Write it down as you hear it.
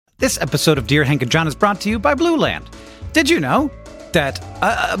This episode of Dear Hank and John is brought to you by Blue Land. Did you know that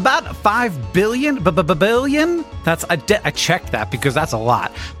about 5 billion, I checked that because that's a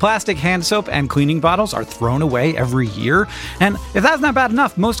lot, plastic hand soap and cleaning bottles are thrown away every year? And if that's not bad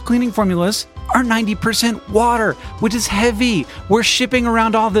enough, most cleaning formulas are 90% water, which is heavy. We're shipping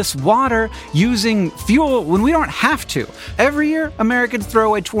around all this water using fuel when we don't have to. Every year, Americans throw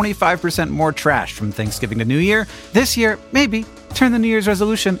away 25% more trash from Thanksgiving to New Year. This year, maybe turn the New Year's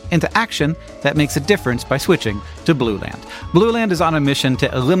resolution into action that makes a difference by switching to Blue Land. Blue Land is on a mission to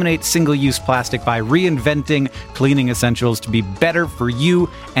eliminate single-use plastic by reinventing cleaning essentials to be better for you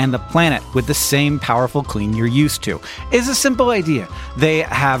and the planet with the same powerful clean you're used to. It's a simple idea. They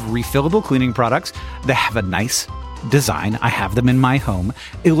have refillable cleaning products. They have a nice design. I have them in my home.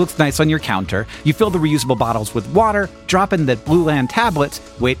 It looks nice on your counter. You fill the reusable bottles with water, drop in the Blue Land tablets,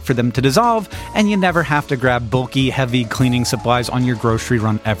 wait for them to dissolve, and you never have to grab bulky, heavy cleaning supplies on your grocery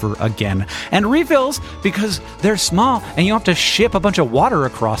run ever again. And refills, because they're small and you don't have to ship a bunch of water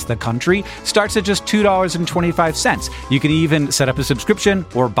across the country, starts at just $2.25. You can even set up a subscription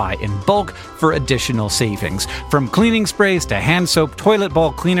or buy in bulk for additional savings. From cleaning sprays to hand soap, toilet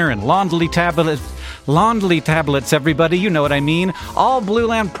bowl cleaner, and laundry tablets, everybody, you know what I mean. All Blue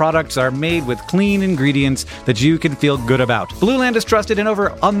Land products are made with clean ingredients that you can feel good about. Blue Land is trusted in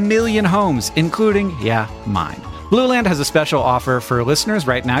over 1 million homes, including, mine. Blue Land has a special offer for listeners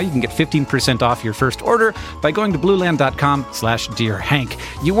right now. You can get 15% off your first order by going to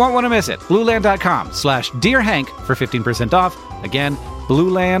blueland.com/dearhank. You won't want to miss it. blueland.com/dearhank for 15% off. Again,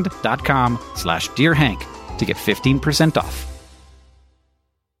 blueland.com/dearhank to get 15% off.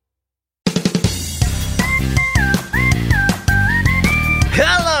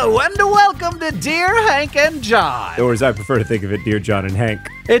 Hello and welcome to Dear Hank and John. Or as I prefer to think of it, Dear John and Hank.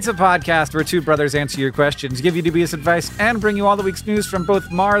 It's a podcast where two brothers answer your questions, give you dubious advice, and bring you all the week's news from both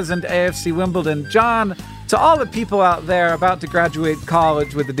Mars and AFC Wimbledon. John, to all the people out there about to graduate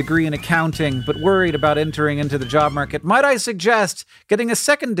college with a degree in accounting but worried about entering into the job market, might I suggest getting a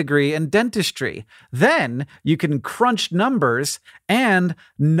second degree in dentistry? Then you can crunch numbers and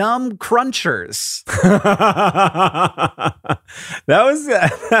numb crunchers.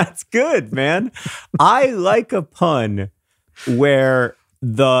 That's good, man. I like a pun where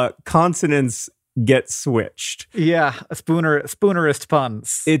the consonants get switched. Yeah, spoonerist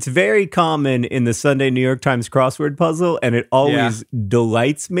puns. It's very common in the Sunday New York Times crossword puzzle, and it always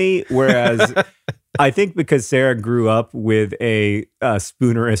delights me. Whereas I think because Sarah grew up with a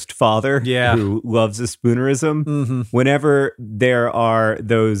spoonerist father who loves a spoonerism, whenever there are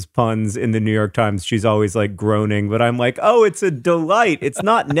those puns in the New York Times, she's always like groaning. But I'm like, oh, it's a delight. It's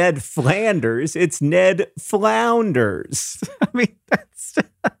not Ned Flanders. It's Ned Flounders. I mean,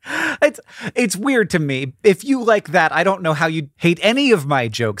 it's weird to me. If you like that, I don't know how you hate any of my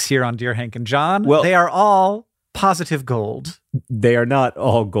jokes here on Dear Hank and John. Well, they are all positive gold. They are not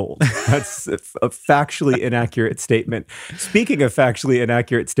all gold. That's a factually inaccurate statement. Speaking of factually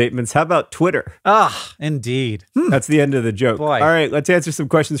inaccurate statements, how about Twitter? Ah, indeed. That's the end of the joke. Boy. All right, let's answer some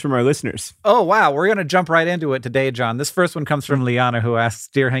questions from our listeners. Oh, wow. We're going to jump right into it today, John. This first one comes from Liana, who asks,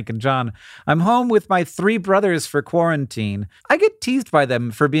 Dear Hank and John, I'm home with my 3 brothers for quarantine. I get teased by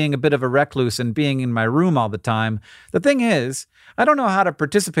them for being a bit of a recluse and being in my room all the time. The thing is, I don't know how to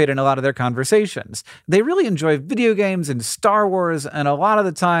participate in a lot of their conversations. They really enjoy video games and Star Wars, and a lot of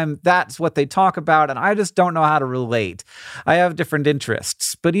the time that's what they talk about, and I just don't know how to relate. I have different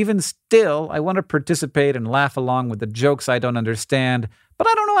interests, but even still, I want to participate and laugh along with the jokes I don't understand, but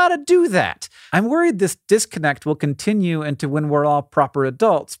I don't know how to do that. I'm worried this disconnect will continue into when we're all proper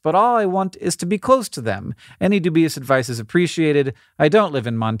adults, but all I want is to be close to them. Any dubious advice is appreciated. I don't live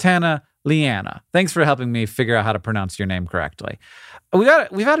in Montana. Leanna, thanks for helping me figure out how to pronounce your name correctly. We've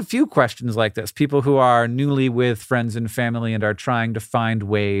had a few questions like this. People who are newly with friends and family and are trying to find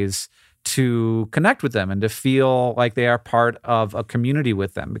ways to connect with them and to feel like they are part of a community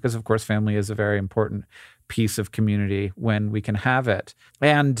with them. Because, of course, family is a very important piece of community when we can have it.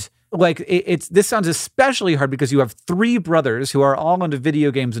 And like this sounds especially hard because you have 3 brothers who are all into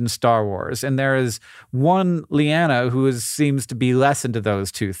video games and Star Wars, and there is one Leanna who seems to be less into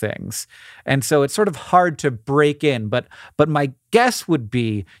those 2 things, and so it's sort of hard to break in. But my guess would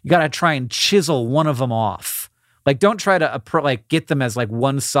be you got to try and chisel one of them off. Like, don't try to get them as like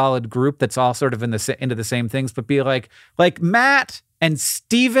one solid group that's all sort of into the same things, but be like Matt and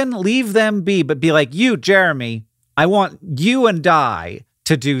Steven, leave them be, but be like, you, Jeremy, I want you and I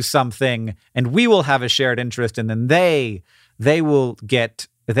to do something, and we will have a shared interest, and then they will get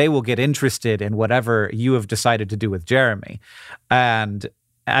interested in whatever you have decided to do with Jeremy. And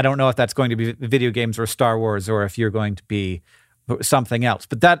I don't know if that's going to be video games or Star Wars, or if you're going to be something else.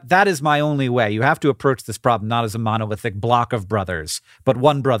 But that is my only way. You have to approach this problem not as a monolithic block of brothers, but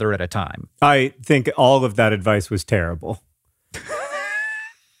one brother at a time. I think all of that advice was terrible.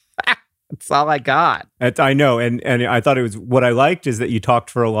 That's all I got. I know. And I thought it was, what I liked is that you talked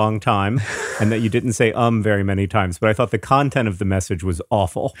for a long time and that you didn't say very many times. But I thought the content of the message was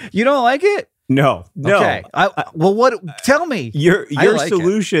awful. You don't like it? No. Okay. Well, tell me. Your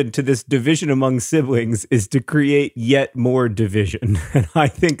solution to this division among siblings is to create yet more division. And I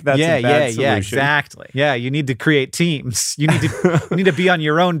think that's a bad solution. Yeah, exactly. Yeah, you need to create teams. You need to be on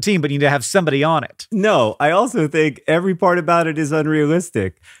your own team, but you need to have somebody on it. No, I also think every part about it is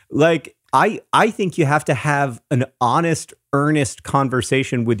unrealistic. Like, I think you have to have an honest, earnest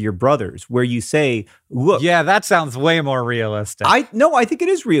conversation with your brothers where you say, look. Yeah, that sounds way more realistic. I think it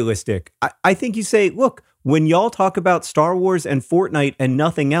is realistic. I think you say, look, when y'all talk about Star Wars and Fortnite and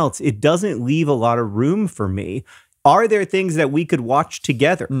nothing else, it doesn't leave a lot of room for me. Are there things that we could watch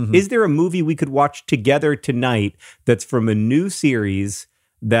together? Mm-hmm. Is there a movie we could watch together tonight that's from a new series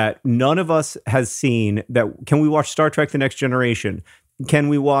that none of us has seen? Can we watch Star Trek: The Next Generation? Can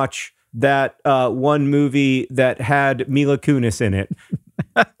we watch that one movie that had Mila Kunis in it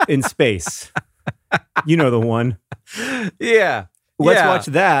in space? You know the one. Yeah. Let's watch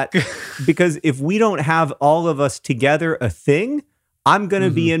that, because if we don't have all of us together a thing, I'm going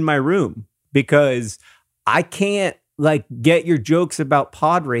to be in my room because I can't get your jokes about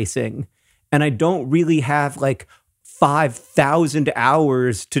pod racing, and I don't really have 5,000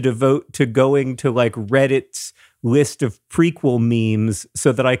 hours to devote to going to Reddit's list of prequel memes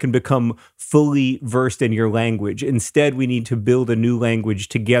so that I can become fully versed in your language. Instead, we need to build a new language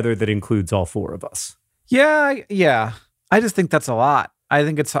together that includes all four of us. Yeah. I just think that's a lot. I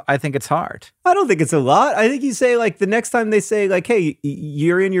think it's hard. I don't think it's a lot. I think you say the next time they say hey,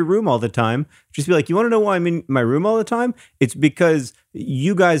 you're in your room all the time, just be you want to know why I'm in my room all the time? It's because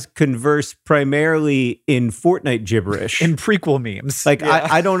you guys converse primarily in Fortnite gibberish. In prequel memes.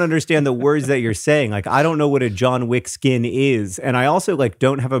 I don't understand the words that you're saying. I don't know what a John Wick skin is. And I also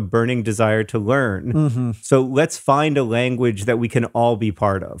don't have a burning desire to learn. Mm-hmm. So let's find a language that we can all be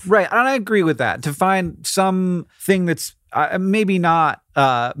part of. Right. And I agree with that. To find something that's maybe not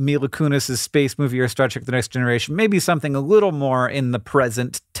Mila Kunis' space movie or Star Trek: The Next Generation, maybe something a little more in the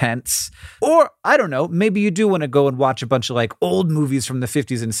present tense. Or, I don't know, maybe you do want to go and watch a bunch of old movies from the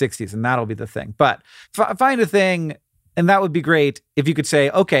 50s and 60s, and that'll be the thing. But find a thing, and that would be great if you could say,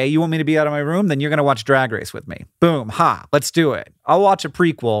 okay, you want me to be out of my room? Then you're going to watch Drag Race with me. Boom, let's do it. I'll watch a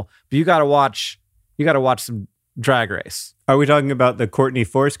prequel, but you got to watch some Drag Race. Are we talking about the Courtney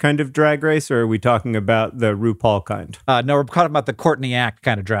Force kind of Drag Race, or are we talking about the RuPaul kind? No, we're talking about the Courtney Act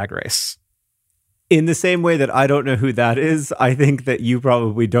kind of Drag Race. In the same way that I don't know who that is, I think that you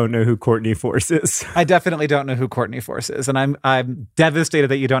probably don't know who Courtney Force is. I definitely don't know who Courtney Force is, and I'm devastated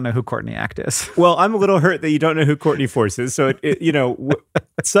that you don't know who Courtney Act is. Well, I'm a little hurt that you don't know who Courtney Force is. So,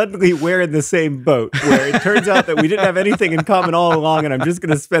 suddenly we're in the same boat where it turns out that we didn't have anything in common all along, and I'm just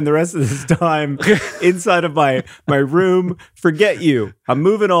going to spend the rest of this time inside of my room. Forget you. I'm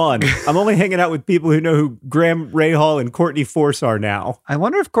moving on. I'm only hanging out with people who know who Graham Rahal and Courtney Force are now. I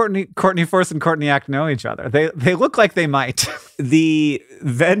wonder if Courtney Force and Courtney Act know each other. They look like they might. The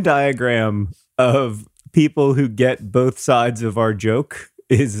Venn diagram of people who get both sides of our joke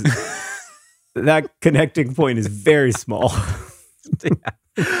is that connecting point is very small.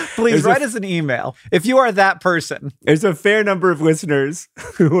 Yeah. Please write us an email if you are that person. There's a fair number of listeners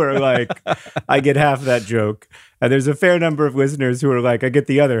who are I get half that joke. And there's a fair number of listeners who are I get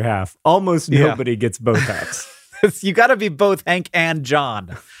the other half. Almost nobody gets both halves. You got to be both Hank and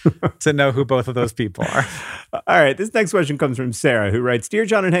John to know who both of those people are. All right. This next question comes from Sarah, who writes, Dear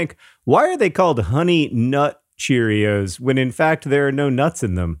John and Hank, why are they called Honey Nut Cheerios when in fact there are no nuts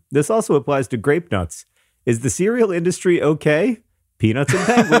in them? This also applies to grape nuts. Is the cereal industry okay? Peanuts and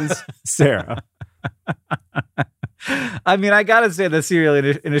penguins, Sarah. I mean, I got to say the cereal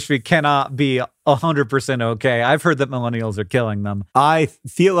industry cannot be 100% okay. I've heard that millennials are killing them. I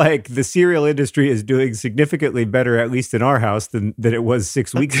feel like the cereal industry is doing significantly better, at least in our house, than it was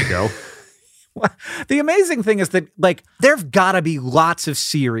 6 weeks ago. The amazing thing is that, there've got to be lots of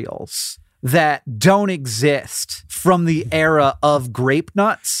cereals that don't exist from the era of grape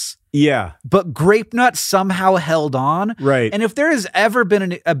nuts. Yeah. But grape nuts somehow held on. Right. And if there has ever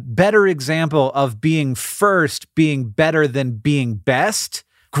been a better example of being first being better than being best,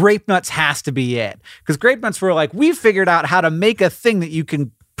 grape nuts has to be it. Because grape nuts were we figured out how to make a thing that you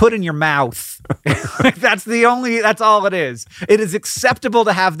can put in your mouth. That's all it is. It is acceptable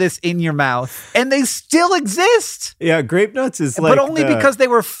to have this in your mouth, and they still exist. Yeah, Grape Nuts is like, but only because they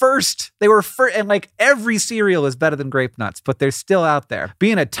were first, and like every cereal is better than Grape Nuts, but they're still out there.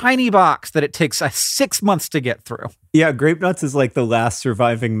 Being a tiny box that it takes 6 months to get through. Yeah, Grape Nuts is like the last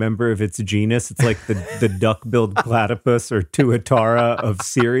surviving member of its genus. It's like the duck-billed platypus or tuatara of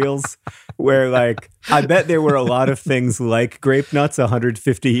cereals, where like I bet there were a lot of things like Grape Nuts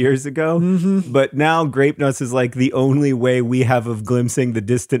 150 years ago, but now Grape Nuts is like the only way we have of glimpsing the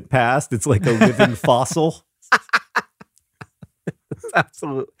distant past. It's like a living fossil.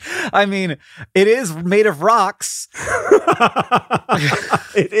 Absolutely. I mean, it is made of rocks.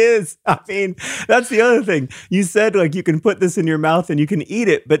 It is. I mean, that's the other thing. You said like you can put this in your mouth and you can eat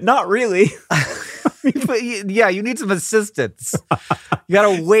it, but not really. But yeah, you need some assistance. You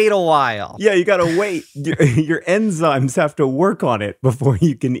got to wait a while. Yeah, you got to wait. Your enzymes have to work on it before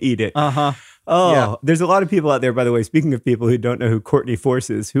you can eat it. Oh, yeah. There's a lot of people out there, by the way, speaking of people who don't know who Courtney Force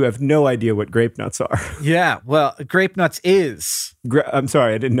is, who have no idea what Grape Nuts are. Yeah, well, Grape Nuts is. I'm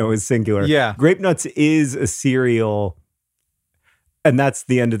sorry, I didn't know it was singular. Yeah. Grape Nuts is a cereal, and that's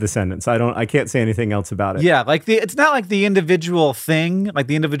the end of the sentence. I can't say anything else about it. Yeah, like it's not like the individual thing, like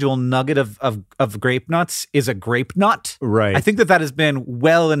the individual nugget of Grape Nuts is a grape nut. Right. I think that has been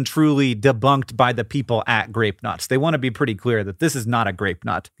well and truly debunked by the people at Grape Nuts. They want to be pretty clear that this is not a grape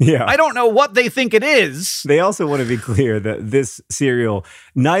nut. Yeah. I don't know what they think it is. They also want to be clear that this cereal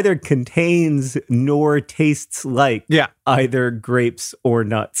neither contains nor tastes like either grapes or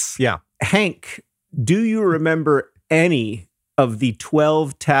nuts. Yeah. Hank, do you remember any of the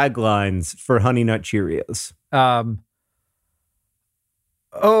 12 taglines for Honey Nut Cheerios?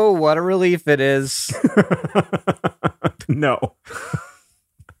 Oh, what a relief it is. No.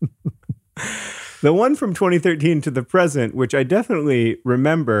 The one from 2013 to the present, which I definitely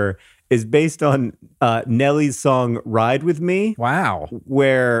remember, is based on Nelly's song Ride With Me. Wow.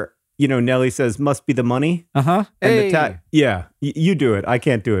 Where, Nelly says, must be the money. Uh-huh. And you do it. I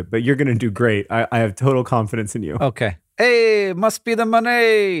can't do it, but you're going to do great. I have total confidence in you. Okay. Hey, must be the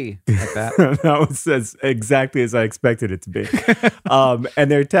money. Like that. That one says exactly as I expected it to be. And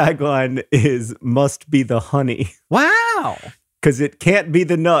their tagline is, must be the honey. Wow. Because it can't be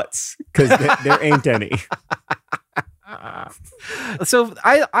the nuts, because there ain't any. So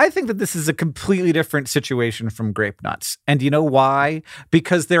I think that this is a completely different situation from Grape Nuts. And you know why?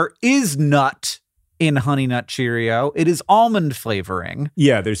 Because there is nut in Honey Nut Cheerio. It is almond flavoring.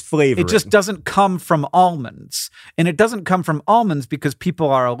 Yeah, there's flavoring. It just doesn't come from almonds. And it doesn't come from almonds because people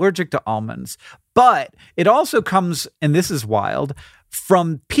are allergic to almonds. But it also comes, and this is wild,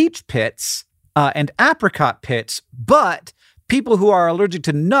 from peach pits and apricot pits. But people who are allergic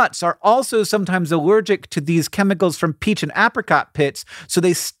to nuts are also sometimes allergic to these chemicals from peach and apricot pits. So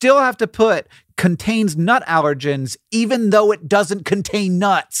they still have to put contains nut allergens, even though it doesn't contain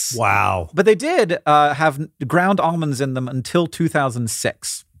nuts. Wow. But they did have ground almonds in them until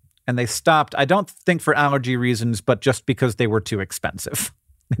 2006. And they stopped, I don't think for allergy reasons, but just because they were too expensive.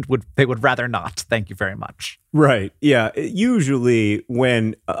 They would rather not. Thank you very much. Right. Yeah. Usually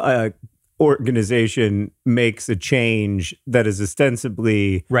when a organization makes a change that is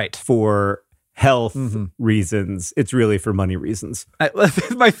ostensibly for health reasons, it's really for money reasons.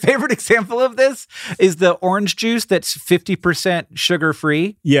 My favorite example of this is the orange juice that's 50%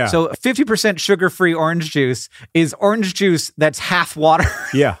 sugar-free. Yeah. So 50% sugar-free orange juice is orange juice that's half water.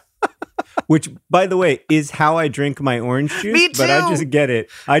 Yeah. Which, by the way, is how I drink my orange juice. Me too. But I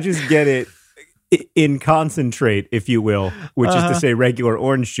just get it in concentrate, if you will, which is to say regular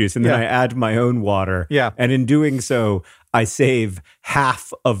orange juice. And then I add my own water. Yeah. And in doing so, I save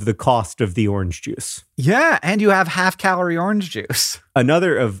half of the cost of the orange juice. Yeah, and you have half-calorie orange juice.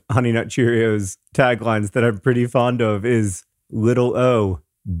 Another of Honey Nut Cheerios taglines that I'm pretty fond of is little O,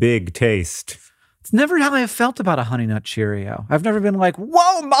 big taste. It's never how I felt about a Honey Nut Cheerio. I've never been like,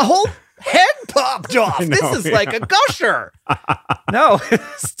 whoa, my whole head popped off. This is like a gusher. No, it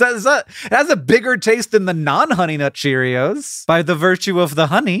has a bigger taste than the non-Honey Nut Cheerios by the virtue of the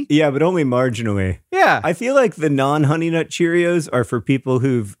honey. Yeah, but only marginally. Yeah. I feel like the non-Honey Nut Cheerios are for people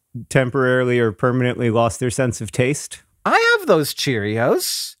who've temporarily or permanently lost their sense of taste. I have those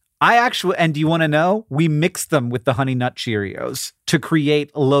Cheerios. And do you want to know? We mix them with the Honey Nut Cheerios to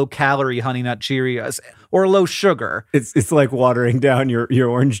create low-calorie Honey Nut Cheerios or low sugar. It's like watering down your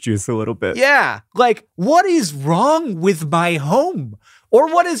orange juice a little bit. Yeah. Like, what is wrong with my home? Or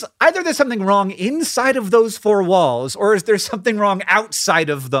either there's something wrong inside of those four walls, or is there something wrong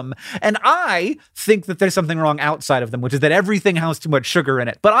outside of them? And I think that there's something wrong outside of them, which is that everything has too much sugar in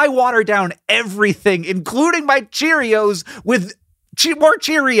it. But I water down everything, including my Cheerios, with more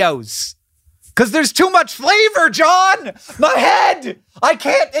Cheerios. Because there's too much flavor, John. My head.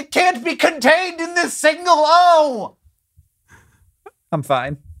 It can't be contained in this single O. I'm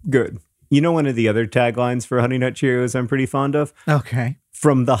fine. Good. You know one of the other taglines for Honey Nut Cheerios I'm pretty fond of? Okay.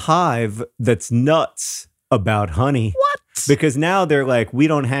 From the hive that's nuts about honey. What? Because now they're like, we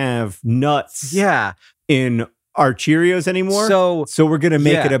don't have nuts in our Cheerios anymore. So we're going to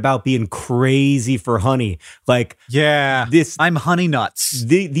make it about being crazy for honey. Like, I'm honey nuts.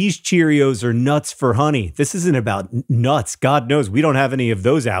 These Cheerios are nuts for honey. This isn't about nuts. God knows we don't have any of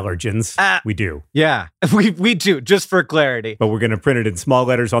those allergens. We do. Yeah, we do, just for clarity. But we're going to print it in small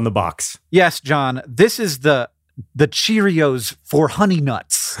letters on the box. Yes, John, this is the Cheerios for honey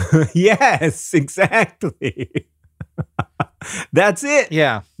nuts. Yes, exactly. That's it.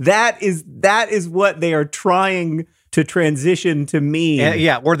 Yeah. That is what they are trying to transition to mean.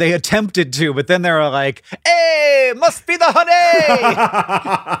 Or they attempted to, but then they were like, hey, must be the honey.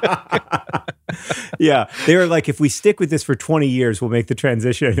 Yeah. They were like, if we stick with this for 20 years, we'll make the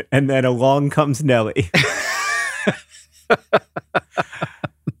transition. And then along comes Nelly.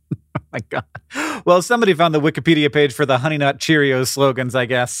 My God. Well, somebody found the Wikipedia page for the Honey Nut Cheerios slogans, I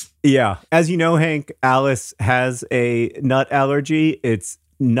guess. Yeah. As you know, Hank, Alice has a nut allergy. It's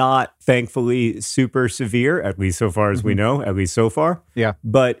not, thankfully, super severe, at least so far as we know, at least so far. Yeah.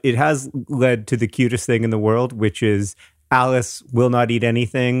 But it has led to the cutest thing in the world, which is Alice will not eat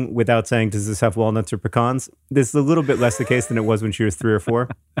anything without saying, does this have walnuts or pecans? This is a little bit less the case than it was when she was 3 or 4.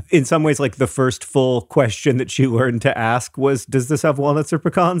 In some ways, like the first full question that she learned to ask was, does this have walnuts or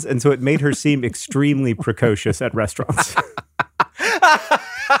pecans? And so it made her seem extremely precocious at restaurants.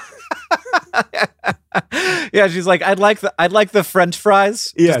 Yeah, she's like, I'd like the French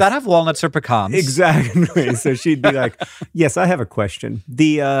fries. Yes. Does that have walnuts or pecans? Exactly. So she'd be like, yes, I have a question.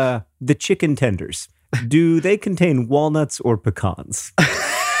 The chicken tenders, do they contain walnuts or pecans?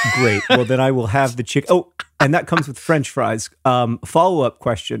 Great. Well, then I will have the chicken. Oh, and that comes with French fries. Follow-up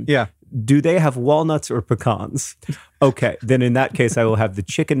question. Yeah. Do they have walnuts or pecans? Okay. Then in that case, I will have the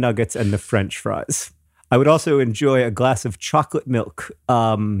chicken nuggets and the French fries. I would also enjoy a glass of chocolate milk.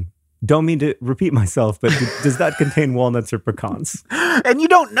 Don't mean to repeat myself, but does that contain walnuts or pecans? And you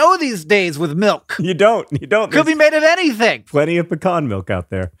don't know these days with milk. You don't. Could be made of anything. Plenty of pecan milk out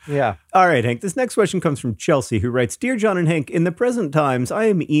there. Yeah. All right, Hank. This next question comes from Chelsea, who writes, Dear John and Hank, in the present times, I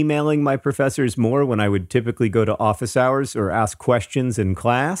am emailing my professors more when I would typically go to office hours or ask questions in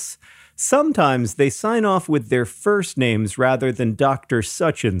class. Sometimes they sign off with their first names rather than Dr.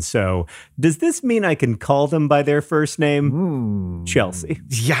 Such and So. Does this mean I can call them by their first name? Chelsea.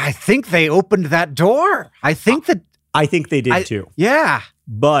 Yeah, I think they opened that door. I think they did too. Yeah.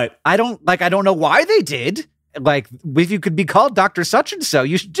 But I don't know why they did. Like, if you could be called Dr. Such and So,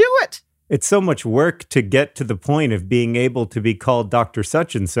 you should do it. It's so much work to get to the point of being able to be called Dr.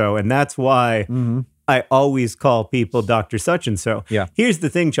 Such and So. And that's why I always call people Dr. Such and So. Yeah. Here's the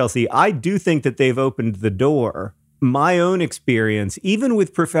thing, Chelsea. I do think that they've opened the door. My own experience, even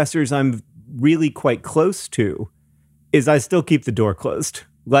with professors I'm really quite close to, is I still keep the door closed.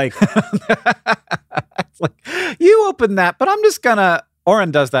 Like, it's like, you open that, but I'm just gonna.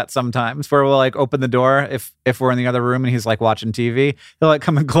 Oren does that sometimes, where we'll like open the door if we're in the other room and he's like watching TV. He'll like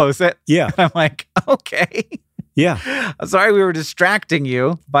come and close it. Yeah. And I'm like, okay. Yeah. I'm sorry we were distracting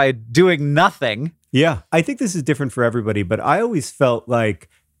you by doing nothing. Yeah. I think this is different for everybody, but I always felt like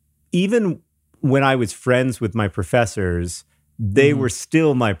even when I was friends with my professors, they were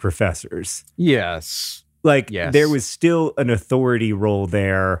still my professors. Yes. Like, yes. There was still an authority role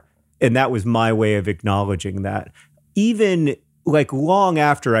there, and that was my way of acknowledging that. Even like long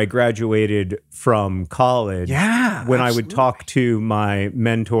after I graduated from college, when absolutely. I would talk to my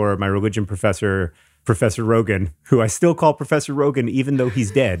mentor, my religion professor, Professor Rogan, who I still call Professor Rogan even though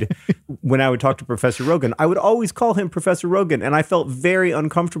he's dead. When I would talk to Professor Rogan, I would always call him Professor Rogan, and I felt very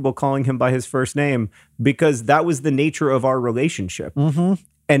uncomfortable calling him by his first name because that was the nature of our relationship.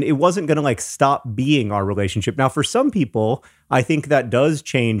 And it wasn't going to like stop being our relationship. Now, for some people, I think that does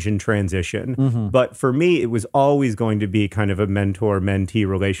change in transition. But for me, it was always going to be kind of a mentor-mentee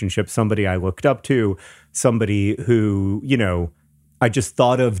relationship, somebody I looked up to, somebody who, you know, I just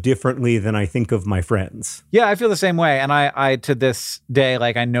thought of differently than I think of my friends. Yeah, I feel the same way. And I to this day,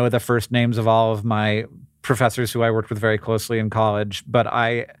 like I know the first names of all of my professors who I worked with very closely in college, but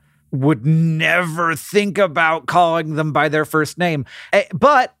I would never think about calling them by their first name.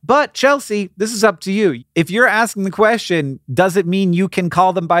 But Chelsea, this is up to you. If you're asking the question, does it mean you can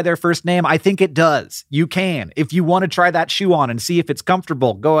call them by their first name? I think it does. You can. If you want to try that shoe on and see if it's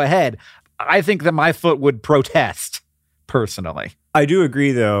comfortable, go ahead. I think that my foot would protest, personally. I do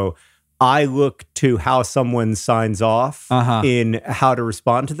agree, though. I look to how someone signs off in how to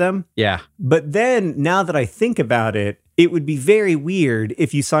respond to them. Yeah. But then, now that I think about it, it would be very weird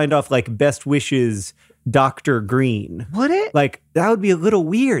if you signed off like best wishes, Dr. Green. Would it? Like, that would be a little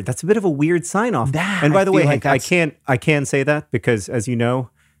weird. That's a bit of a weird sign off. And by the way, like I can say that because, as you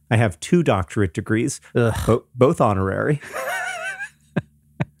know, I have 2 doctorate degrees, both honorary.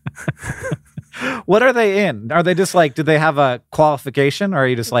 What are they in? Are they just like, do they have a qualification? Or are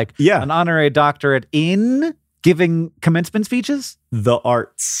you just like an honorary doctorate in giving commencement speeches? The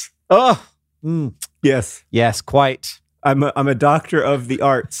arts. Oh, yes. Yes, quite. I'm a doctor of the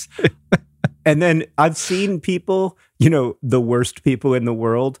arts. And then I've seen people, the worst people in the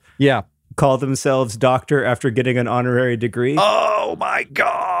world. Yeah. Call themselves doctor after getting an honorary degree. Oh my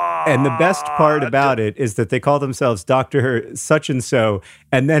God. And the best part about it is that they call themselves Dr. Such and so,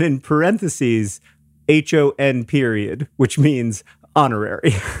 and then in parentheses, HON period, which means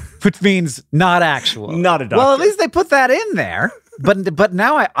honorary. Which means not actual. Not a doctor. Well, at least they put that in there. But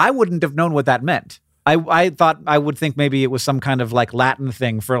now I wouldn't have known what that meant. I thought I would think maybe it was some kind of like Latin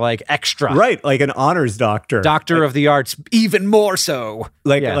thing for like extra. Right, like an honors doctor. Doctor of the arts, even more so.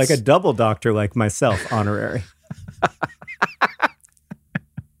 Like a double doctor like myself, honorary.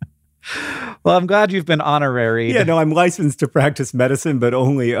 Well, I'm glad you've been honorary. Yeah, no, I'm licensed to practice medicine, but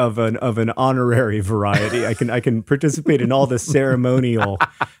only of an honorary variety. I can participate in all the ceremonial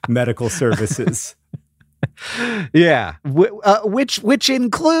medical services. Yeah, which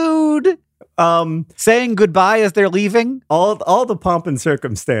include saying goodbye as they're leaving. All the pomp and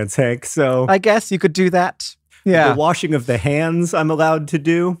circumstance, Hank. So I guess you could do that. Yeah. The washing of the hands I'm allowed to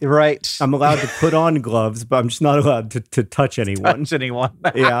do. Right. I'm allowed to put on gloves, but I'm just not allowed to touch anyone.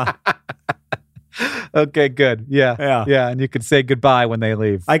 Yeah. Okay, good. Yeah. And you can say goodbye when they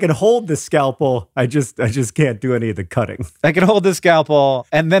leave. I can hold the scalpel. I just can't do any of the cutting. I can hold the scalpel,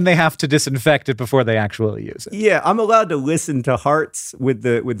 and then they have to disinfect it before they actually use it. Yeah, I'm allowed to listen to hearts with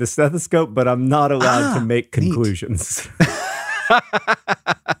the stethoscope, but I'm not allowed to make conclusions.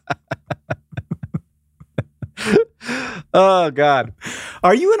 Oh, God.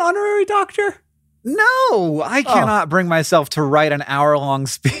 Are you an honorary doctor? No, I cannot bring myself to write an hour-long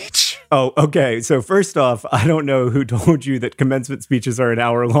speech. Oh, okay. So first off, I don't know who told you that commencement speeches are an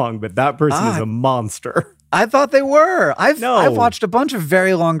hour long, but that person is a monster. I thought they were. I've watched a bunch of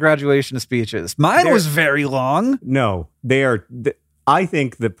very long graduation speeches. Mine was very long. No, they are. I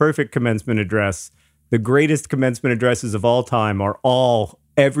think the perfect commencement address, the greatest commencement addresses of all time, are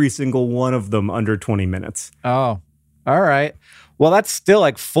every single one of them under 20 minutes. Oh, all right. Well, that's still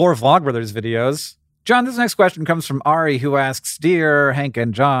like 4 Vlogbrothers videos. John, this next question comes from Ari, who asks, Dear Hank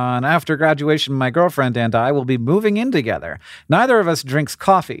and John, after graduation, my girlfriend and I will be moving in together. Neither of us drinks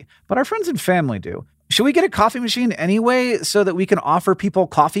coffee, but our friends and family do. Should we get a coffee machine anyway so that we can offer people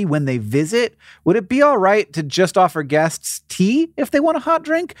coffee when they visit? Would it be all right to just offer guests tea if they want a hot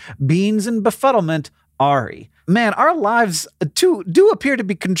drink? Beans and befuddlement, Ari. Man, our lives do appear to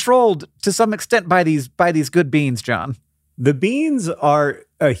be controlled to some extent by these good beans, John. The beans are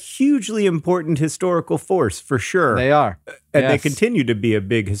a hugely important historical force, for sure. They are. And they continue to be a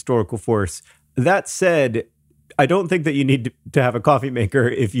big historical force. That said, I don't think that you need to have a coffee maker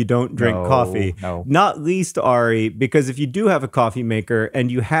if you don't drink coffee. No. Not least, Ari, because if you do have a coffee maker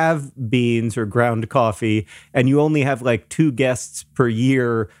and you have beans or ground coffee and you only have like 2 guests per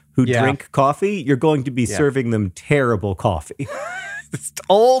year who drink coffee, you're going to be serving them terrible coffee. It's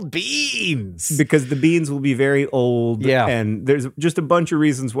old beans. Because the beans will be very old. Yeah. And there's just a bunch of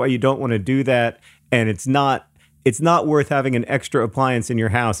reasons why you don't want to do that. And it's not worth having an extra appliance in your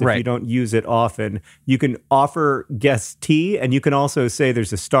house if you don't use it often. You can offer guests tea, and you can also say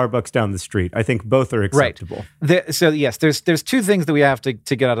there's a Starbucks down the street. I think both are acceptable. Right. So yes, there's 2 things that we have to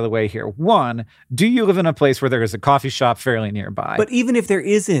get out of the way here. One, do you live in a place where there is a coffee shop fairly nearby? But even if there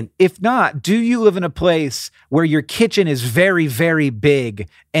isn't. If not, do you live in a place where your kitchen is very, very big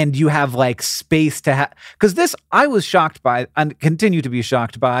and you have like space to have? Because I was shocked by, and continue to be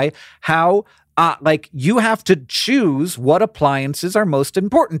shocked by, how you have to choose what appliances are most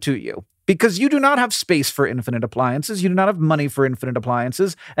important to you because you do not have space for infinite appliances. You do not have money for infinite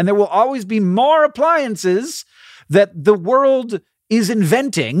appliances. And there will always be more appliances that the world is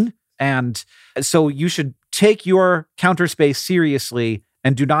inventing. And so you should take your counter space seriously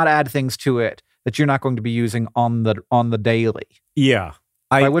and do not add things to it that you're not going to be using on the daily. Yeah.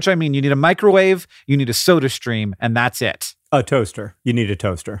 By which I mean you need a microwave, you need a soda stream, and that's it. A toaster. You need a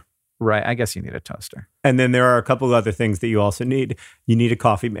toaster. Right. I guess you need a toaster. And then there are a couple other things that you also need. You need a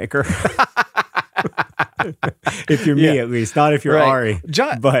coffee maker. If you're me, at least. Not if you're Ari.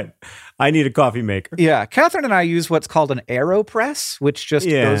 But I need a coffee maker. Yeah. Catherine and I use what's called an AeroPress, which just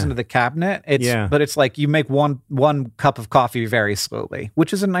goes into the cabinet. But it's like you make one cup of coffee very slowly,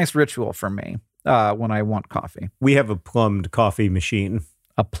 which is a nice ritual for me when I want coffee. We have a plumbed coffee machine.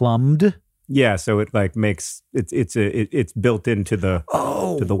 A plumbed? Yeah, so it like makes it's built into the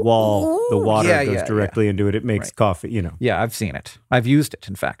to the wall. The water goes directly into it. It makes coffee, Yeah, I've seen it. I've used it,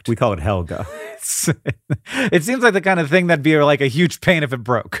 in fact. We call it Helga. It seems like the kind of thing that'd be like a huge pain if it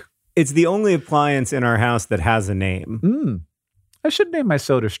broke. It's the only appliance in our house that has a name. I should name my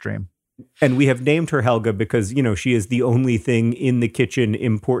soda stream. And we have named her Helga because, she is the only thing in the kitchen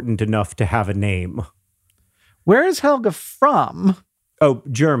important enough to have a name. Where is Helga from? Oh,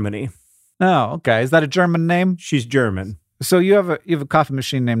 Germany. Oh, okay. Is that a German name? She's German. So you have a coffee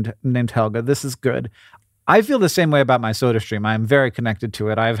machine named Helga. This is good. I feel the same way about my soda stream. I'm very connected to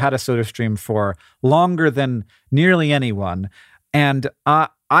it. I've had a soda stream for longer than nearly anyone, and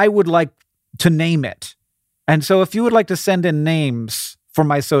I would like to name it. And so if you would like to send in names for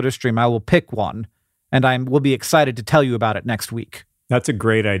my soda stream, I will pick one, and I will be excited to tell you about it next week. That's a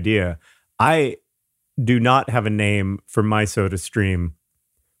great idea. I do not have a name for my soda stream,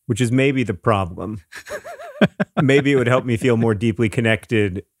 which is maybe the problem. Maybe it would help me feel more deeply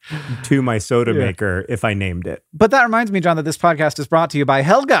connected to my soda maker if I named it. But that reminds me, John, that this podcast is brought to you by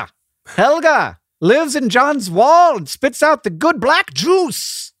Helga. Helga lives in John's wall and spits out the good black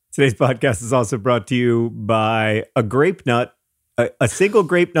juice. Today's podcast is also brought to you by a grape nut. A single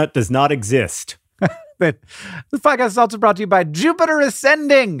grape nut does not exist. This podcast is also brought to you by Jupiter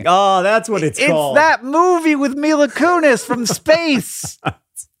Ascending. Oh, that's what it's called. It's that movie with Mila Kunis from space.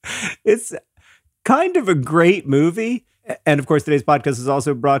 It's kind of a great movie. And of course, today's podcast is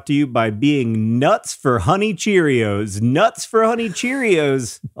also brought to you by being nuts for Honey Cheerios. Nuts for Honey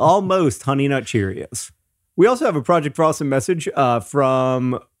Cheerios. Almost Honey Nut Cheerios. We also have a Project for Awesome message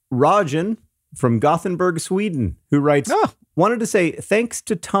from Rajan from Gothenburg, Sweden, who writes, wanted to say thanks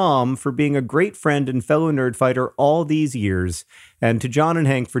to Tom for being a great friend and fellow nerd fighter all these years, and to John and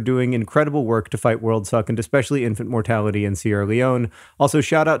Hank for doing incredible work to fight world suck and especially infant mortality in Sierra Leone. Also,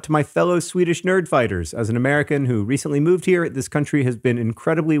 shout out to my fellow Swedish nerd fighters. As an American who recently moved here, this country has been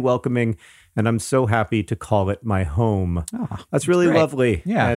incredibly welcoming, and I'm so happy to call it my home. That's really lovely.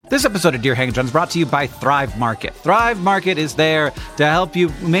 Yeah. This episode of Dear Hank and John is brought to you by Thrive Market. Thrive Market is there to help you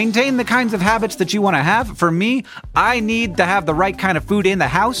maintain the kinds of habits that you want to have. For me, I need to have the right kind of food in the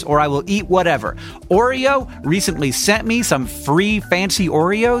house or I will eat whatever. Oreo recently sent me some free fancy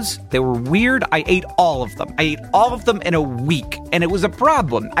Oreos. They were weird. I ate all of them. I ate all of them in a week, and it was a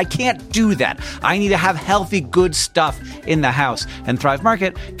problem. I can't do that. I need to have healthy, good stuff in the house, and Thrive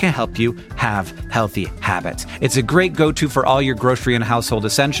Market can help you have healthy habits. It's a great go-to for all your grocery and household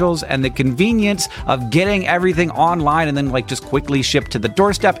essentials, and the convenience of getting everything online and then just quickly shipped to the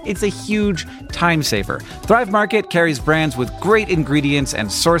doorstep, it's a huge time saver. Thrive Market carries brands with great ingredients and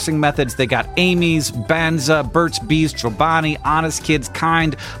sourcing methods. They got Amy's, Banza, Burt's Bees, Chobani, Honest Kids,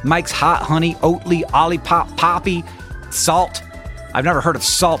 Kind, Mike's Hot Honey, Oatly, Olipop, Poppy, Salt. I've never heard of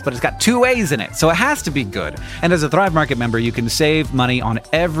Salt, but it's got 2 A's in it, so it has to be good. And as a Thrive Market member, you can save money on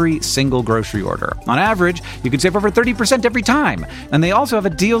every single grocery order. On average, you can save over 30% every time. And they also have a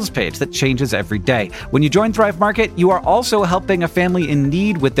deals page that changes every day. When you join Thrive Market, you are also helping a family in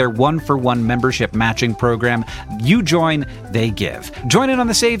need with their 1-for-1 membership matching program. You join, they give. Join in on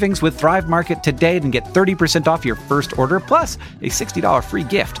the savings with Thrive Market today and get 30% off your first order, plus a $60 free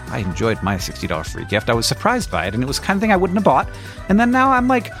gift. I enjoyed my $60 free gift. I was surprised by it, and it was the kind of thing I wouldn't have bought. And then now I'm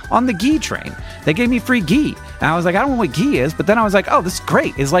on the ghee train. They gave me free ghee. And I was like, I don't know what ghee is. But then I was like, oh, this is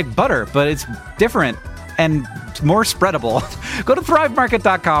great. It's like butter, but it's different and more spreadable. Go to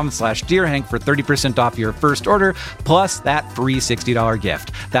thrivemarket.com/DearHank for 30% off your first order, plus that free $60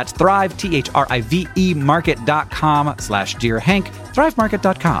 gift. That's Thrive, THRIVE market.com/DearHank,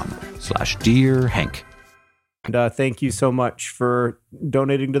 thrivemarket.com/DearHank. And thank you so much for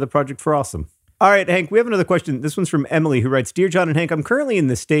donating to the Project for Awesome. All right, Hank, we have another question. This one's from Emily, who writes, Dear John and Hank, I'm currently in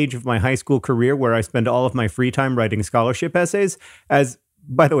the stage of my high school career where I spend all of my free time writing scholarship essays.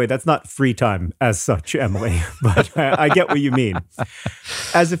 By the way, that's not free time as such, Emily, but I get what you mean.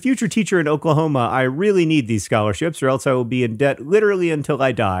 As a future teacher in Oklahoma, I really need these scholarships or else I will be in debt literally until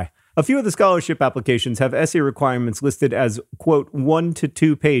I die. A few of the scholarship applications have essay requirements listed as, quote, 1 to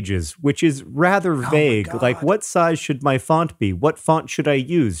 2 pages, which is rather vague. Like, what size should my font be? What font should I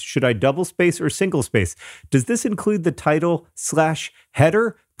use? Should I double space or single space? Does this include the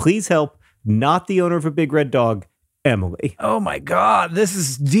title/header? Please help. Not the owner of a big red dog, Emily. Oh my God, this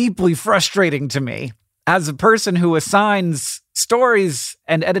is deeply frustrating to me. as a person who assigns stories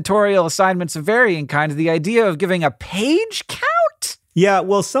and editorial assignments of varying kinds, the idea of giving a page count? Yeah,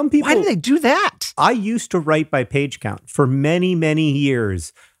 well, some people... Why do they do that? I used to write by page count for many, many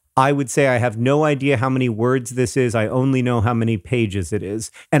years. I would say I have no idea how many words this is. I only know how many pages it is.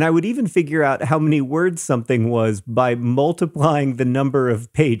 And I would even figure out how many words something was by multiplying the number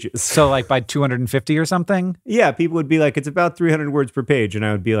of pages. So like by 250 or something? Yeah, people would be like, it's about 300 words per page. And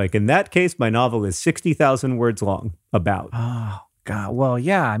I would be like, in that case, my novel is 60,000 words long, about. Oh, God. Well,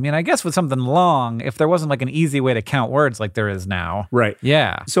 yeah. I mean, I guess with something long, if there wasn't like an easy way to count words like there is now. Right.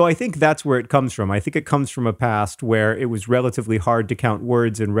 Yeah. So I think that's where it comes from. I think it comes from a past where it was relatively hard to count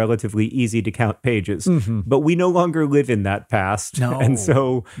words and relatively easy to count pages. Mm-hmm. But we no longer live in that past. No. And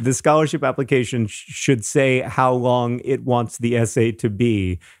so the scholarship application should say how long it wants the essay to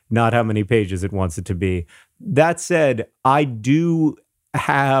be, not how many pages it wants it to be. That said, I do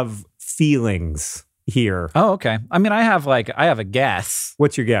have feelings here. Oh, okay. I mean, I have a guess.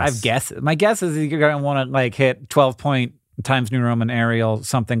 What's your guess? I have guess. My guess is you're going to want to like hit 12 point Times New Roman Arial,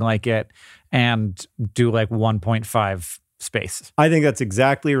 something like it, and do like 1.5 space. I think that's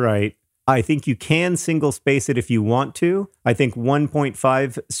exactly right. I think you can single space it if you want to. I think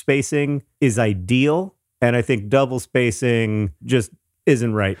 1.5 spacing is ideal. And I think double spacing just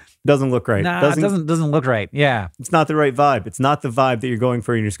isn't right. Doesn't look right. Nah, it doesn't look right. Yeah. It's not the right vibe. It's not the vibe that you're going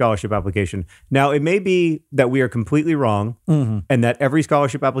for in your scholarship application. Now, it may be that we are completely wrong and that every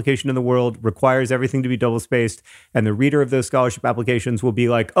scholarship application in the world requires everything to be double spaced. And the reader of those scholarship applications will be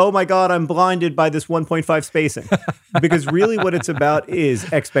like, oh my God, I'm blinded by this 1.5 spacing. Because really what it's about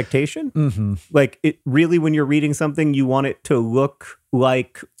is expectation. Mm-hmm. Like it really, when you're reading something, you want it to look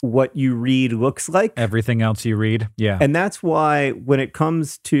like what you read looks like. Everything else you read. Yeah. And that's why when it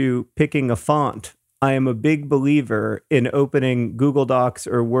comes to picking a font, I am a big believer in opening Google Docs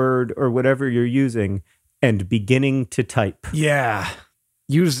or Word or whatever you're using and beginning to type. Yeah.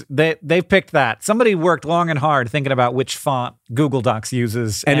 They picked that. Somebody worked long and hard thinking about which font Google Docs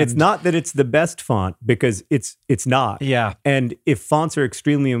uses. And it's not that it's the best font, because it's not. Yeah. And if fonts are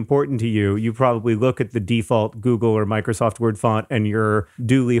extremely important to you, you probably look at the default Google or Microsoft Word font and you're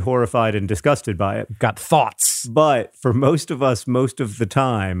duly horrified and disgusted by it. Got thoughts. But for most of us, most of the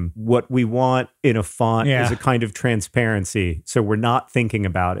time, what we want in a font is a kind of transparency. So we're not thinking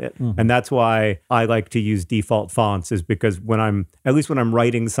about it. Mm-hmm. And that's why I like to use default fonts, is because when I'm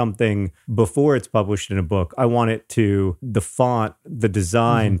writing something before it's published in a book, I want it to, the font, the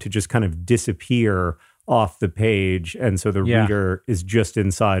design to just kind of disappear off the page. And so the reader is just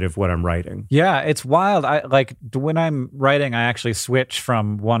inside of what I'm writing. Yeah, it's wild. I like when I'm writing, I actually switch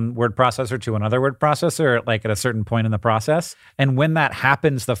from one word processor to another word processor, like at a certain point in the process. And when that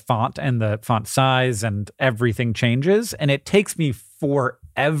happens, the font and the font size and everything changes. And it takes me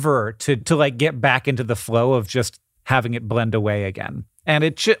forever to like get back into the flow of just having it blend away again. And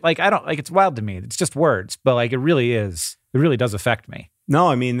it should, like, I don't, like, it's wild to me. It's just words, but like, it really does affect me. No,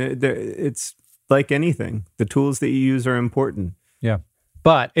 I mean, it's like anything. The tools that you use are important. Yeah.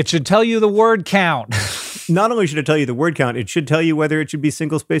 But it should tell you the word count. Not only should it tell you the word count, it should tell you whether it should be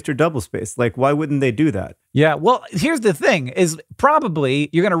single spaced or double spaced. Like, why wouldn't they do that? Yeah. Well, here's the thing is probably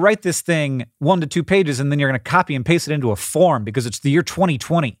you're going to write this thing 1 to 2 pages and then you're going to copy and paste it into a form because it's the year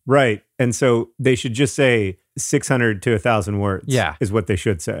 2020. Right. And so they should just say 600 to 1,000 words. Yeah. Is what they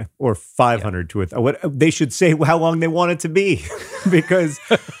should say. Or 500 to 1,000. What they should say how long they want it to be. Because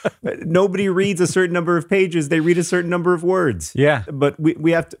nobody reads a certain number of pages. They read a certain number of words. Yeah. But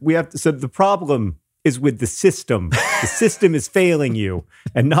we have to, so the problem is with the system. The system is failing you,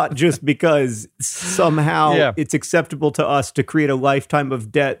 and not just because somehow it's acceptable to us to create a lifetime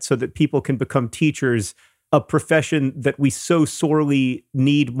of debt so that people can become teachers, a profession that we so sorely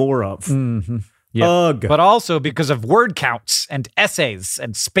need more of. Mm-hmm. Yeah. Ugh. But also because of word counts and essays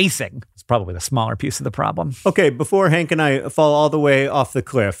and spacing. It's probably the smaller piece of the problem. Okay, before Hank and I fall all the way off the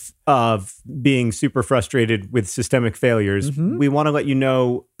cliff of being super frustrated with systemic failures, we want to let you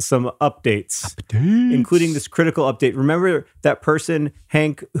know some updates, including this critical update. Remember that person,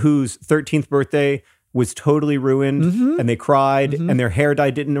 Hank, whose 13th birthday was totally ruined and they cried and their hair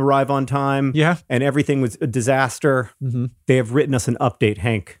dye didn't arrive on time and everything was a disaster? They have written us an update,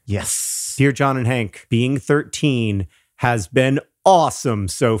 Hank. Yes. Dear John and Hank, being 13 has been awesome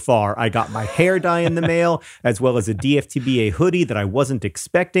so far. I got my hair dye in the mail, as well as a DFTBA hoodie that I wasn't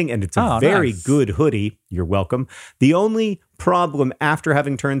expecting, and it's a very good hoodie. You're welcome. The only problem after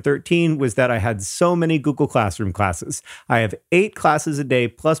having turned 13 was that I had so many Google Classroom classes. I have 8 classes a day,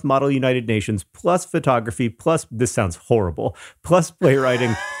 plus Model United Nations, plus photography, plus, this sounds horrible, plus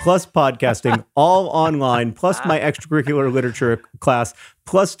playwriting, plus podcasting, all online, plus my extracurricular literature class,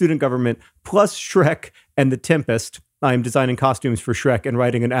 plus student government, plus Shrek and The Tempest. I'm designing costumes for Shrek and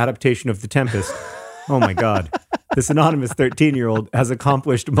writing an adaptation of The Tempest. Oh my God. This anonymous 13-year-old has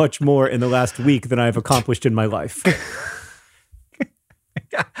accomplished much more in the last week than I've accomplished in my life.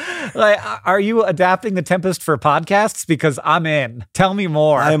 Like, are you adapting The Tempest for podcasts? Because I'm in. Tell me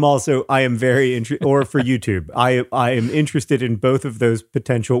more. I am very interested, or for YouTube. I am interested in both of those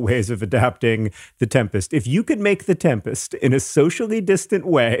potential ways of adapting The Tempest. If you could make The Tempest in a socially distant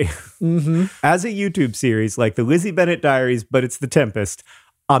way as a YouTube series like the Lizzie Bennet Diaries, but it's The Tempest,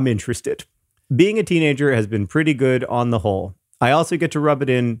 I'm interested. Being a teenager has been pretty good on the whole. I also get to rub it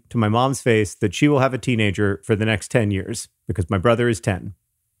in to my mom's face that she will have a teenager for the next 10 years because my brother is 10.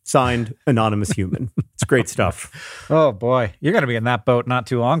 Signed, Anonymous Human. It's great stuff. Oh, boy. You're going to be in that boat not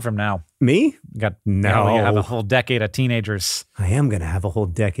too long from now. Me? You have a whole decade of teenagers. I am going to have a whole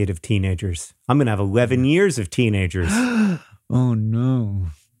decade of teenagers. I'm going to have 11 years of teenagers. Oh, no.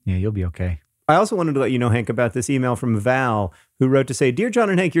 Yeah, you'll be okay. I also wanted to let you know, Hank, about this email from Val, who wrote to say, Dear John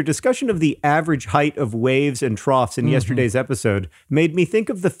and Hank, your discussion of the average height of waves and troughs in yesterday's episode made me think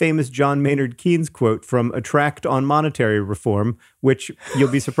of the famous John Maynard Keynes quote from A Tract on Monetary Reform, which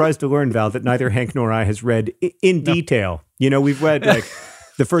you'll be surprised to learn, Val, that neither Hank nor I has read in detail. You know, we've read like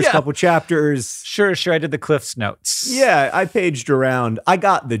the first couple chapters. Sure. I did the Cliff's Notes. Yeah, I paged around. I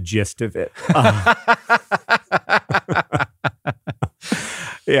got the gist of it.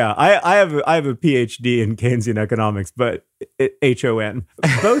 Yeah, I have a PhD in Keynesian economics, but HON.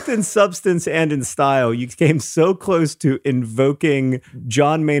 Both in substance and in style, you came so close to invoking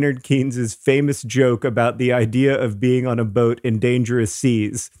John Maynard Keynes' famous joke about the idea of being on a boat in dangerous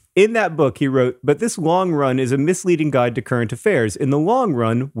seas. In that book, he wrote, but this long run is a misleading guide to current affairs. In the long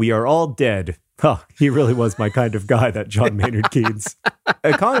run, we are all dead. Huh, he really was my kind of guy, that John Maynard Keynes.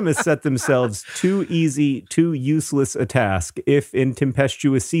 Economists set themselves too easy, too useless a task if in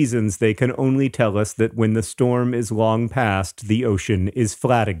tempestuous seasons they can only tell us that when the storm is long past, the ocean is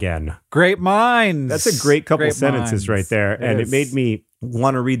flat again. Great minds. That's a great couple sentences right there. It made me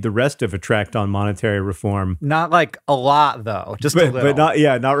want to read the rest of A Tract on Monetary Reform. Not like a lot, though. Just a little. But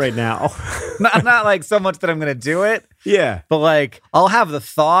not right now. not like so much that I'm going to do it. Yeah. But like, I'll have the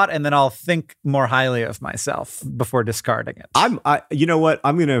thought and then I'll think more highly of myself before discarding it. You know what?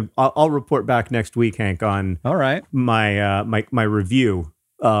 I'll report back next week, Hank, on all right my review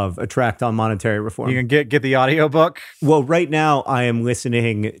of A Tract on Monetary Reform. You can get the audiobook? Well, right now I am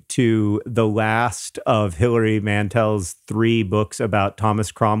listening to the last of Hilary Mantel's 3 books about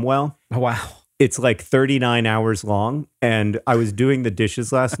Thomas Cromwell. Oh, wow. It's like 39 hours long, and I was doing the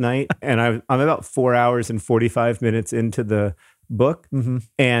dishes last night, and I'm about 4 hours and 45 minutes into the book,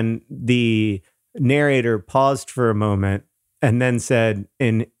 and the narrator paused for a moment and then said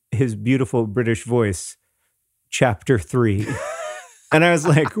in his beautiful British voice, Chapter 3. And I was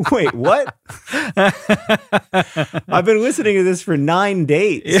like, wait, what? I've been listening to this for 9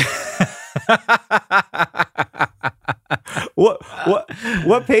 days.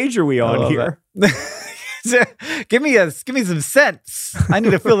 What page are we on here? Give me some sense. I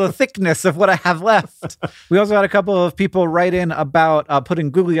need to feel the thickness of what I have left. We also had a couple of people write in about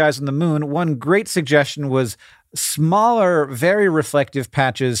putting googly eyes on the moon. One great suggestion was smaller, very reflective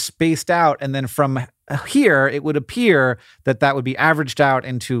patches spaced out, and then from here, it would appear that would be averaged out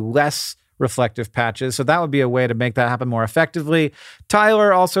into less reflective patches. So that would be a way to make that happen more effectively.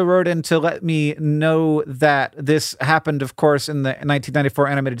 Tyler also wrote in to let me know that this happened, of course, in the 1994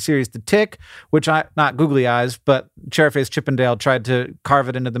 animated series The Tick, which not googly eyes, but Chairface Chippendale tried to carve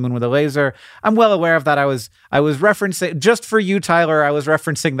it into the moon with a laser. I'm well aware of that. I was referencing, just for you, Tyler, I was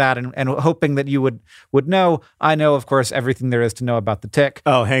referencing that and hoping that you would know. I know, of course, everything there is to know about The Tick.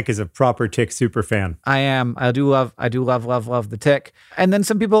 Oh, Hank is a proper Tick super fan. I am. I do love The Tick. And then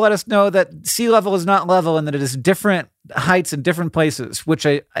some people let us know that sea level is not level and that it is different heights in different places, which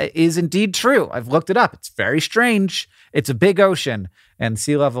is indeed true. I've looked it up. It's very strange. It's a big ocean, and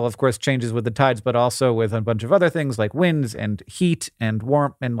sea level, of course, changes with the tides, but also with a bunch of other things like winds and heat and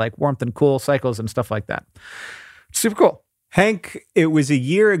warmth and cool cycles and stuff like that. Super cool. Hank, it was a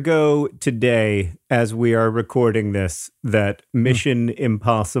year ago today, as we are recording this, that Mission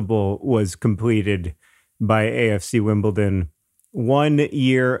Impossible was completed by AFC Wimbledon. 1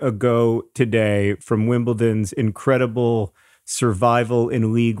 year ago today from Wimbledon's incredible survival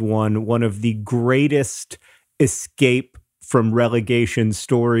in League one of the greatest escape from relegation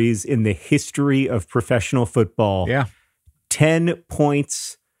stories in the history of professional football. Yeah. 10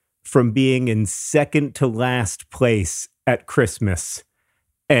 points from being in second to last place at Christmas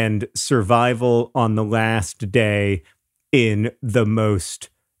and survival on the last day in the most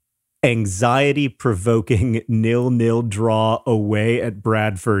anxiety-provoking 0-0 draw away at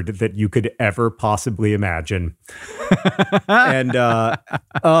Bradford that you could ever possibly imagine. And I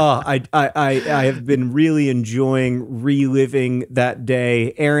have been really enjoying reliving that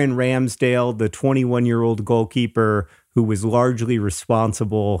day. Aaron Ramsdale, the 21-year-old goalkeeper who was largely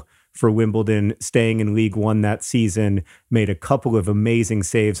responsible for Wimbledon staying in League One that season, made a couple of amazing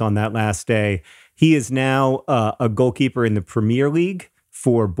saves on that last day. He is now a goalkeeper in the Premier League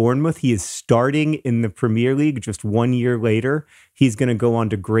for Bournemouth. He is starting in the Premier League just 1 year later. He's going to go on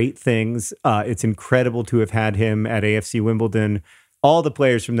to great things. It's incredible to have had him at AFC Wimbledon. All the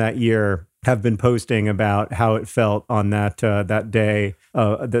players from that year have been posting about how it felt on that day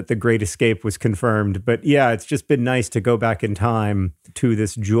that the Great Escape was confirmed. But yeah, it's just been nice to go back in time to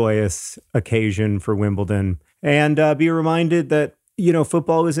this joyous occasion for Wimbledon and be reminded that, you know,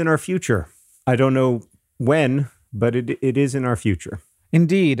 football is in our future. I don't know when, but it is in our future.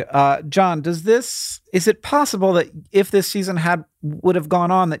 Indeed. John, is it possible that if this season would have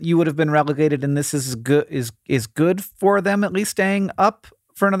gone on, that you would have been relegated and this is good for them at least staying up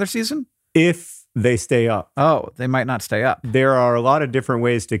for another season? If they stay up. Oh, they might not stay up. There are a lot of different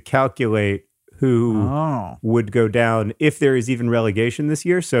ways to calculate who would go down if there is even relegation this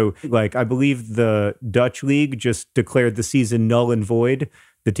year. So, like, I believe the Dutch league just declared the season null and void.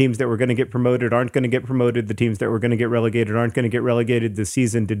 The teams that were going to get promoted aren't going to get promoted. The teams that were going to get relegated aren't going to get relegated. The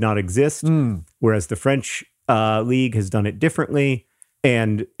season did not exist, whereas the French league has done it differently.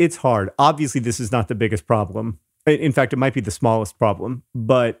 And it's hard. Obviously, this is not the biggest problem. In fact, it might be the smallest problem,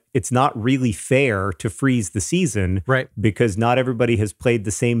 but it's not really fair to freeze the season, right? Because not everybody has played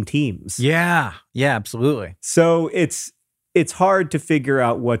the same teams. Yeah, absolutely. So it's hard to figure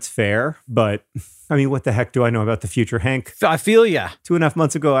out what's fair, but I mean, what the heck do I know about the future, Hank? I feel ya. 2.5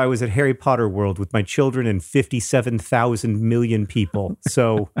 months ago, I was at Harry Potter World with my children and 57,000 million people.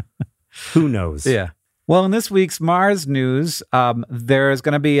 So who knows? Yeah. Well, in this week's Mars news, there's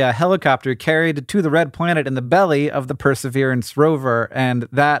going to be a helicopter carried to the red planet in the belly of the Perseverance rover, and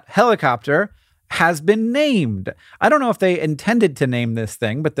that helicopter has been named. I don't know if they intended to name this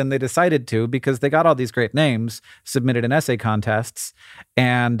thing, but then they decided to because they got all these great names submitted in essay contests.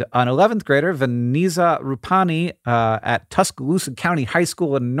 And an 11th grader, Vanessa Rupani, at Tuscaloosa County High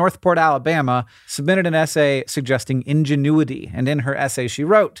School in Northport, Alabama, submitted an essay suggesting ingenuity. And in her essay, she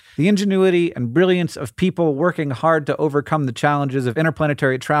wrote, "The ingenuity and brilliance of people working hard to overcome the challenges of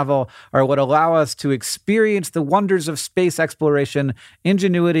interplanetary travel are what allow us to experience the wonders of space exploration.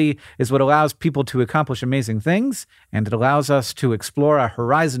 Ingenuity is what allows people to accomplish amazing things, and it allows us to explore our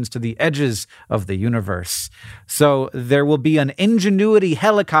horizons to the edges of the universe." So there will be an Ingenuity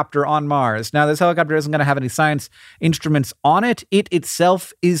helicopter on Mars. Now, this helicopter isn't going to have any science instruments on it. It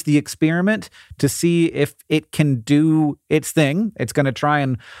itself is the experiment to see if it can do its thing. It's going to try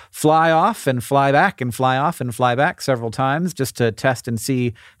and fly off and fly back and fly off and fly back several times just to test and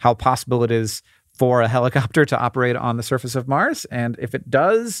see how possible it is for a helicopter to operate on the surface of Mars. And if it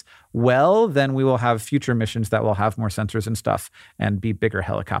does well, then we will have future missions that will have more sensors and stuff and be bigger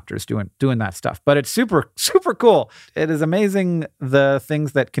helicopters doing that stuff. But it's super, super cool. It is amazing the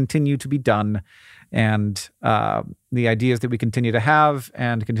things that continue to be done and the ideas that we continue to have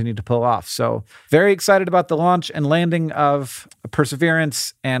and continue to pull off. So very excited about the launch and landing of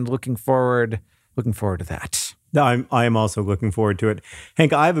Perseverance and looking forward to that. I am also looking forward to it.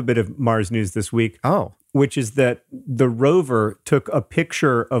 Hank, I have a bit of Mars news this week. Oh. Which is that the rover took a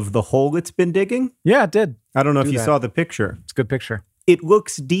picture of the hole it's been digging. Yeah, it did. I don't know if you saw the picture. It's a good picture. It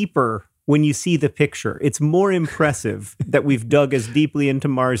looks deeper when you see the picture. It's more impressive that we've dug as deeply into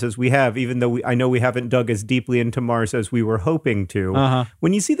Mars as we have, even though I know we haven't dug as deeply into Mars as we were hoping to. Uh-huh.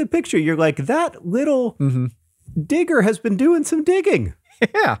 When you see the picture, you're like, that little digger has been doing some digging.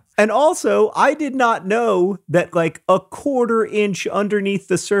 Yeah. And also, I did not know that like a 1/4 inch underneath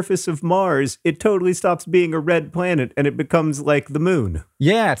the surface of Mars, it totally stops being a red planet and it becomes like the moon.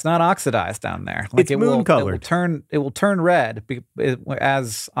 Yeah, it's not oxidized down there. Like it's moon colored. It will turn red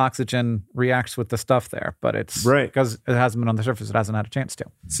as oxygen reacts with the stuff there, but it's right because it hasn't been on the surface. It hasn't had a chance to.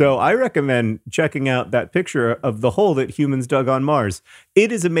 So I recommend checking out that picture of the hole that humans dug on Mars.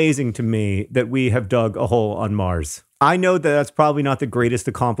 It is amazing to me that we have dug a hole on Mars. I know that that's probably not the greatest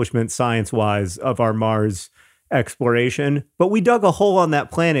accomplishment science-wise of our Mars exploration, but we dug a hole on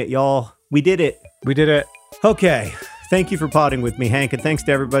that planet, y'all. We did it. We did it. Okay. Thank you for potting with me, Hank, and thanks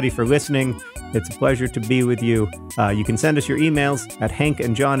to everybody for listening. It's a pleasure to be with you. You can send us your emails at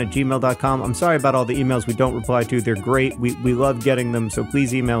hankandjohn@gmail.com. I'm sorry about all the emails we don't reply to. They're great. We love getting them, so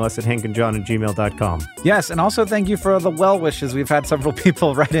please email us at hankandjohn@gmail.com. Yes, and also thank you for the well wishes. We've had several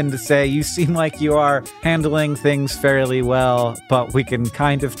people write in to say, you seem like you are handling things fairly well, but we can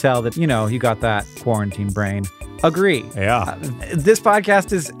kind of tell that, you got that quarantine brain. Agree. Yeah. This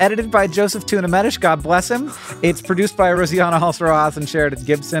podcast is edited by Joseph Tuna Medish, God bless him. It's produced by Rosianna Halser-Rojas and Sheridan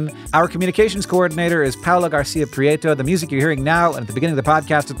Gibson. Our communications coordinator is Paula Garcia Prieto. The music you're hearing now and at the beginning of the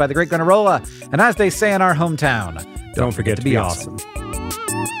podcast is by the great Gunnarolla. And as they say in our hometown, don't forget to be awesome.